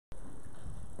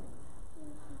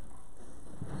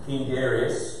King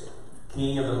Darius,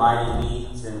 king of the mighty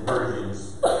Medes and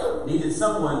Persians, needed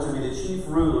someone to be the chief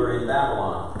ruler in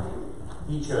Babylon.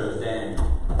 He chose Daniel,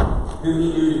 whom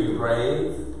he knew to be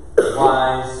brave,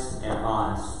 wise, and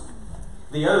honest.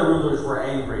 The other rulers were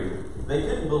angry. They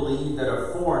couldn't believe that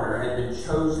a foreigner had been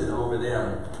chosen over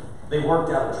them. They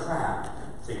worked out a trap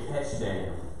to catch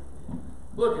Daniel.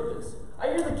 Look at this. I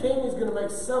hear the king is going to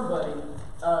make somebody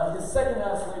his second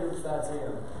house leader besides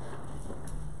him.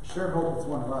 Sure hope it's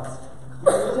one of us.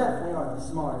 We definitely are the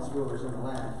smartest rulers in the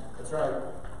land. That's right.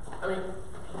 I mean,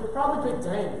 he'll probably pick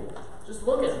Daniel. Just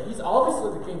look at him. He's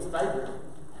obviously the king's favorite.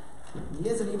 He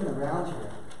isn't even around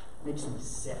here. Makes me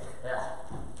sick. Yeah.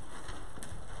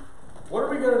 What are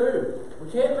we going to do?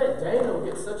 We can't let Daniel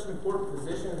get such an important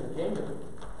position in the kingdom.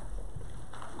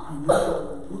 I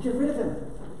know. We'll get rid of him.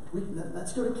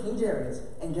 Let's go to King Darius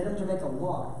and get him to make a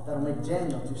law that'll make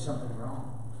Daniel do something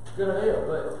wrong. Good idea,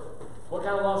 but what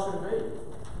kind of law should it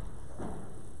be?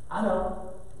 I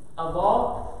know. A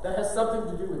law that has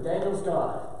something to do with Daniel's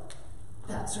God.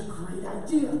 That's a great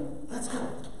idea. Let's go.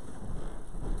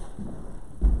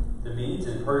 The Medes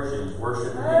and Persians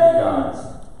worshipped many gods,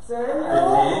 but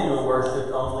Daniel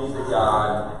worshipped only the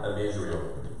God of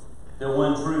Israel, the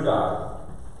one true God.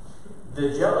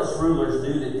 The jealous rulers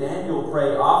knew that Daniel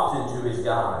prayed often to his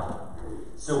God.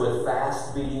 So with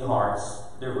fast beating hearts,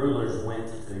 the rulers went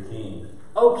to the king.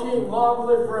 O king, long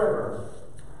live forever.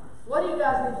 What do you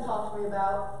guys need to talk to me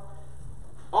about?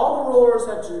 All the rulers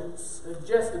have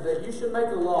suggested that you should make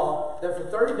a law that for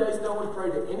 30 days no one pray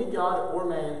to any god or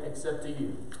man except to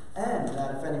you. And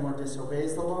that if anyone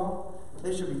disobeys the law,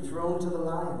 they should be thrown to the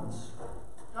lions.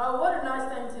 Oh, what a nice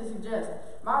thing to suggest.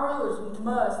 My rulers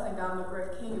must think I'm a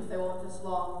great king if they want this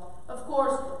law. Of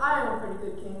course, I am a pretty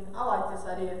good king. I like this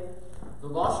idea. The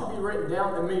law should be written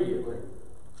down immediately.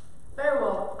 Very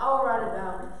well. I will write it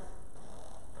down.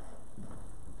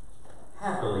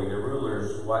 Happily, the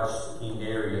rulers watched King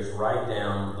Darius write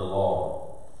down the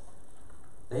law.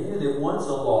 They knew that once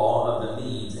a law of the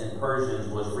Medes and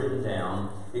Persians was written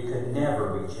down, it could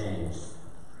never be changed.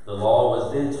 The law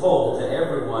was then told to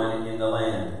everyone in the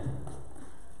land.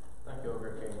 Thank you, O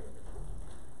great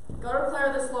king. Go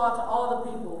declare this law to all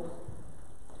the people.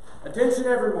 Attention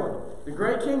everyone. The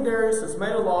great King Darius has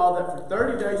made a law that for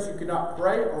 30 days you cannot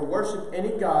pray or worship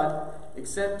any god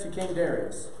except to King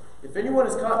Darius. If anyone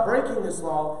is caught breaking this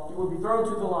law, he will be thrown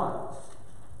to the lions.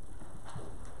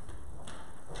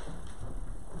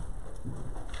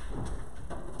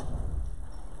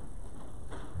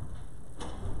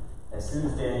 As soon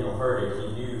as Daniel heard it,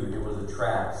 he knew it was a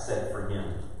trap set for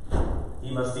him. He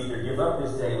must either give up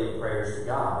his daily prayers to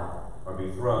God or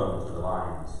be thrown to the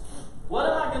lions. What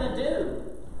am I going to do?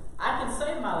 I can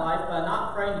save my life by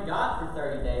not praying to God for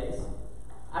 30 days.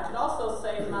 I could also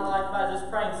save my life by just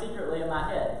praying secretly in my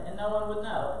head, and no one would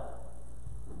know.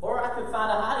 Or I could find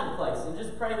a hiding place and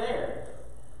just pray there.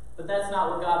 But that's not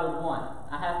what God would want.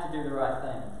 I have to do the right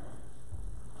thing.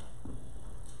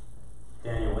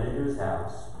 Daniel went into his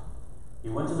house. He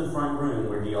went to the front room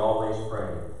where he always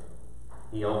prayed.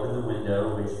 He opened the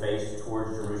window which faced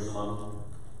towards Jerusalem,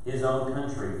 his own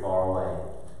country far away.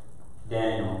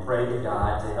 Daniel prayed to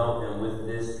God to help him with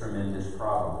this tremendous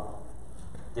problem.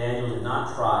 Daniel did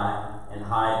not try and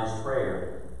hide his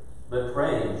prayer, but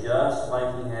prayed just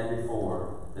like he had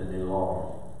before the new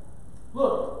law.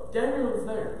 Look, Daniel is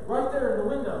there, right there in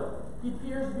the window. He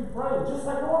appears to be praying just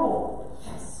like normal.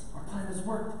 Yes, our plan has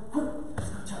worked. Quick, let's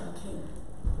go tell the king.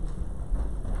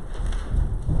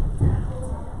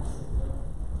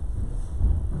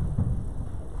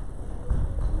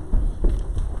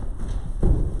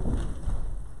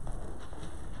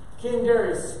 King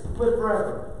Darius, live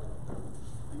forever.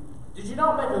 Did you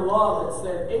not make a law that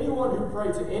said anyone who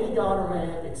prayed to any god or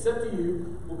man except to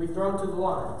you will be thrown to the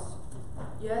lions?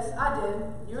 Yes, I did.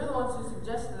 You were the ones who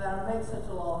suggested that I make such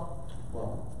a law.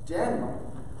 Well,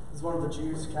 Daniel is one of the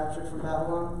Jews captured from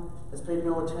Babylon, has paid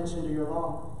no attention to your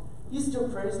law. He still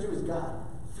prays to his God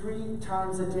 3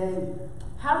 times a day.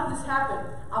 How did this happen?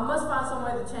 I must find some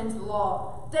way to change the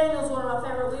law. Daniel's one of my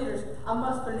favorite leaders. I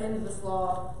must put an end to this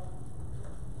law.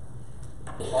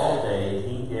 All day,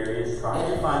 King Darius tried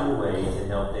to find a way to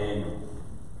help Daniel,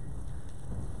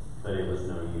 but it was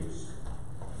no use.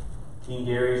 King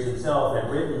Darius himself had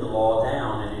written the law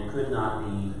down, and it could not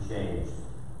be changed.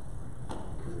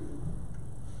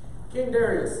 King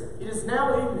Darius, it is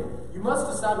now evening. You must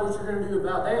decide what you're going to do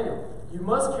about Daniel. You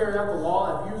must carry out the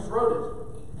law as you wrote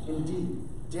it. Indeed,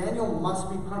 Daniel must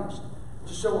be punished.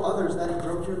 To show others that he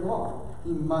broke your law,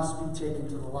 he must be taken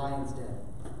to the lion's den.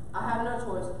 I have no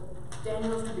choice.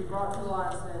 Daniel is to be brought to the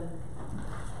lion's den.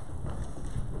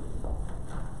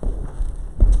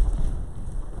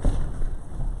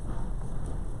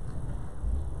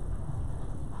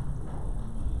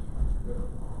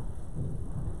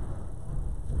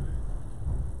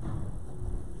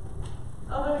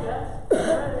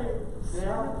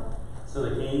 So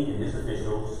the king and his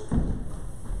officials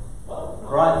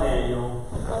brought Daniel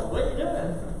What are you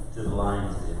doing? to the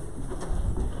lion's den.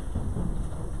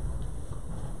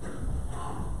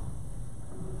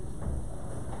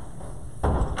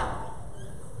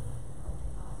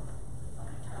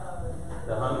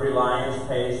 The hungry lions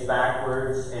paced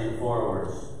backwards and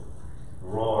forwards,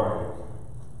 roaring.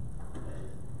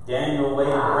 Daniel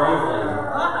waited bravely.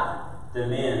 The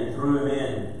men threw him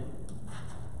in.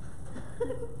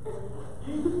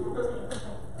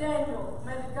 Daniel,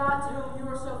 may the God to whom you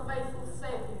are so faithful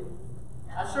save you.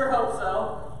 I sure hope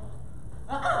so.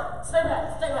 Stay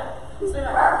back, stay back, stay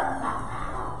back.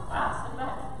 Stay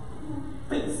back.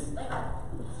 Please, stay back.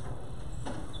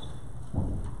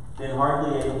 Then,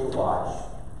 hardly able to watch,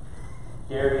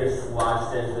 Darius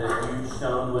watched as the huge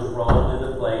stone was rolled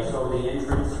into place over the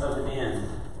entrance of the den.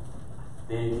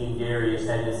 Then King Darius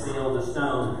had to seal the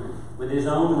stone with his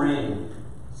own ring,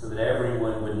 so that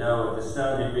everyone would know if the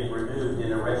stone had been removed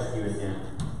in a rescue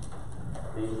attempt.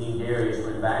 Then King Darius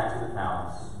went back to the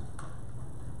palace.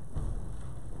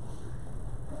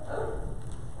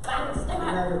 Back, stay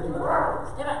back.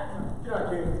 Stay back. Yeah,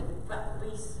 King. Back,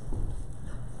 please.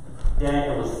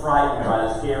 Daniel was frightened by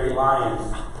the scary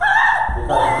lions,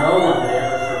 because no one had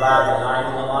ever survived a night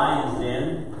in the lion's den.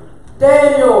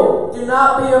 Daniel, do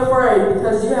not be afraid,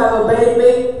 because you have obeyed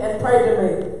me and prayed to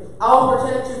me. I will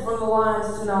protect you from the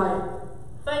lions tonight.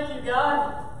 Thank you, God.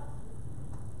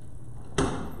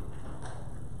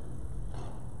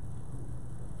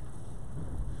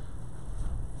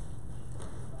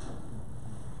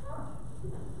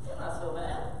 You're not so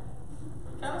bad.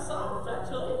 Kind of soft,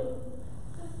 actually.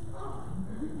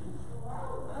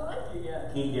 I like you guys.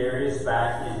 King Darius,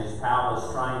 back in his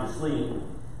palace trying to sleep,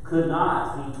 could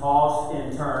not. He tossed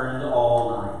and turned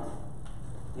all night.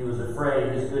 He was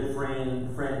afraid his good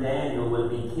friend Daniel would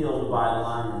be killed by the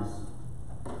lions.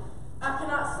 I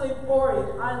cannot sleep or eat.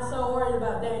 I am so worried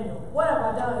about Daniel. What have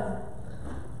I done?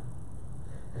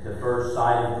 At the first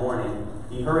sight of morning,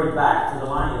 he hurried back to the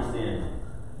lion's den.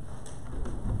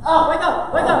 Oh, wake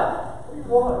up! Wake up!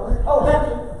 What? Oh,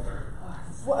 Daniel.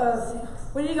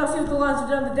 We need to go see what the lions have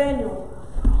done to Daniel.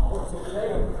 Oh, it's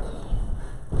okay.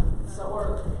 It's so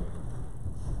early.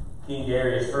 King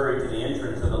Darius hurried to the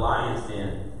entrance of the lion's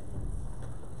den.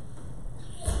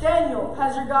 Daniel,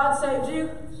 has your God saved you?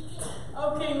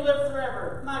 Oh, King, live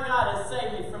forever. My God has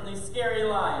saved me from these scary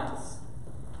lions.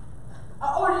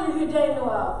 I order you to get Daniel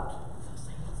out.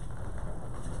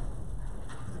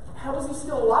 How is he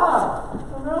still alive? I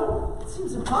don't know. It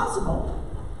seems impossible.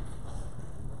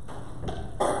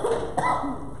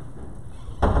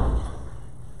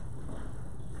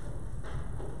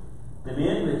 The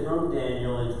men who had thrown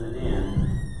Daniel into the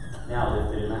den now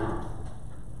lifted him out.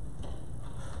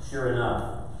 Sure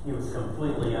enough, he was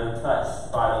completely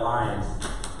untouched by the lions.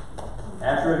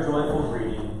 After a joyful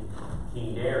greeting,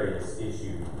 King Darius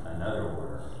issued another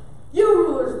order. You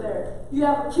rulers there, you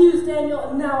have accused Daniel,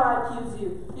 and now I accuse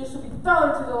you. You shall be thrown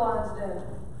into the lion's den.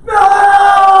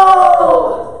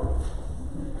 No!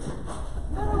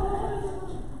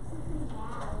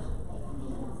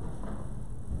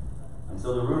 And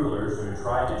so the rulers who had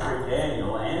tried to trick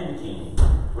Daniel and the king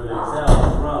were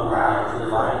themselves thrown into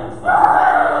the lion's den.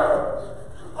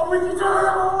 Oh, we can do it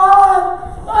alive!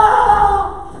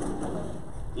 Ah!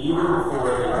 Even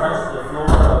before they touched the floor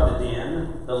of the den,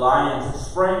 the lions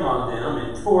sprang on them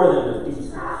and tore them to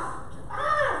pieces.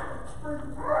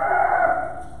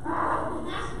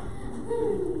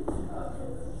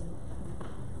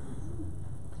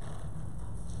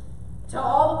 Tell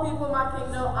all the people in my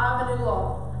kingdom I have a new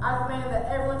law. I command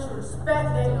that everyone should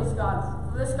respect Daniel's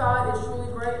God. For this God is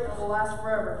truly great and will last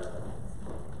forever.